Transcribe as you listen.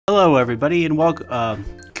Hello everybody and welcome.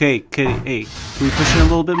 Hey, can we push it a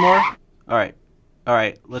little bit more? Alright,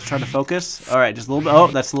 let's try to focus. Alright, just a little bit. Oh,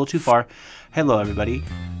 that's a little too far. Hello everybody.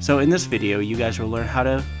 So in this video, you guys will learn how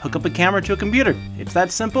to hook up a camera to a computer. It's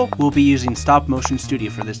that simple. We'll be using Stop Motion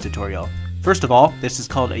Studio for this tutorial. First of all, this is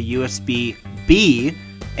called a USB-B,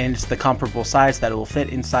 and it's the comparable size that it will fit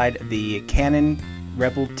inside the Canon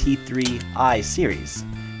Rebel T3i series.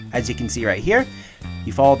 As you can see right here,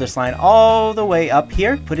 you follow this line all the way up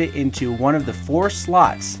here, put it into one of the 4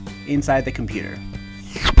 slots inside the computer.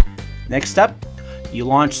 Next up, you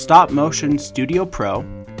launch Stop Motion Studio Pro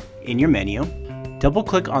in your menu, double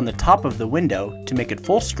click on the top of the window to make it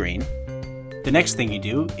full screen. The next thing you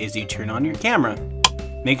do is you turn on your camera.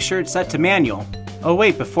 Make sure it's set to manual. Oh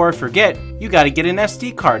wait, before I forget, you gotta get an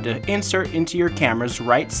SD card to insert into your camera's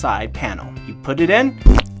right side panel. You put it in,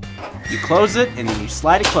 you close it, and then you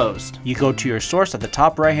slide it closed. You go to your source at the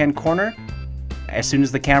top right hand corner. As soon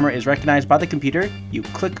as the camera is recognized by the computer, you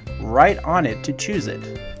click right on it to choose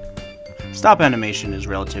it. Stop animation is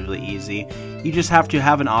relatively easy. You just have to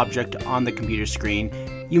have an object on the computer screen.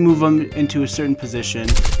 You move them into a certain position.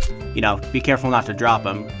 You know, be careful not to drop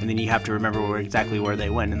them, and then you have to remember exactly where they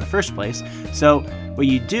went in the first place. So what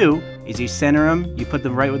you do is you center them, you put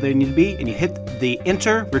them right where they need to be, and you hit the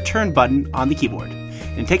Enter Return button on the keyboard.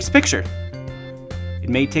 And it takes a picture. It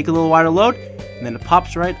may take a little while to load, and then it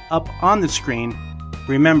pops right up on the screen.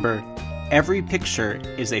 Remember, every picture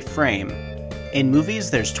is a frame. In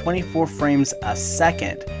movies, there's 24 frames a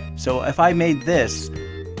second. So if I made this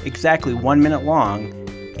exactly 1 minute long,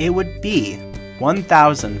 it would be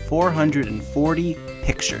 1,440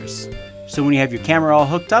 pictures. So when you have your camera all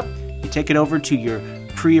hooked up, you take it over to your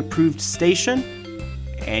pre-approved station,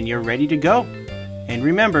 and you're ready to go. And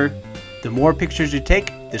remember, the more pictures you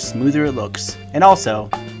take, the smoother it looks. And also,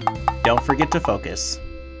 don't forget to focus.